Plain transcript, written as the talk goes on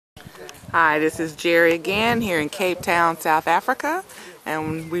Hi, this is Jerry again here in Cape Town, South Africa,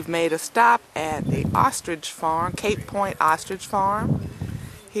 and we've made a stop at the Ostrich Farm, Cape Point Ostrich Farm,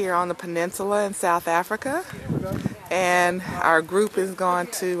 here on the peninsula in South Africa. And our group is going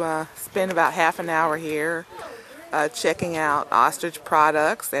to spend about half an hour here checking out ostrich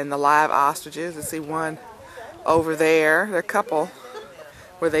products and the live ostriches. I see one over there. There are a couple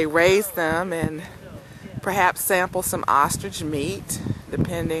where they raise them and perhaps sample some ostrich meat,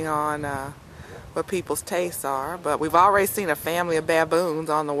 depending on what people's tastes are. But we've already seen a family of baboons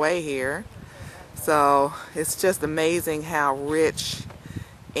on the way here. So it's just amazing how rich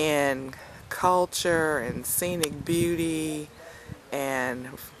in culture and scenic beauty and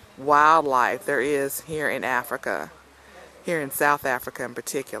wildlife there is here in Africa, here in South Africa in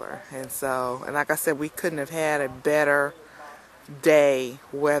particular. And like I said, we couldn't have had a better day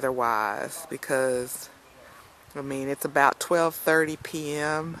weather-wise, because I mean, it's about 12:30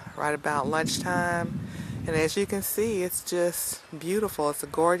 p.m., right about lunchtime, and as you can see, it's just beautiful. It's a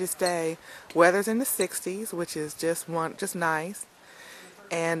gorgeous day. Weather's in the 60s, which is just nice.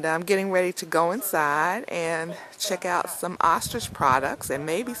 And I'm getting ready to go inside and check out some ostrich products and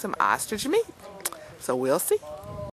maybe some ostrich meat. So we'll see.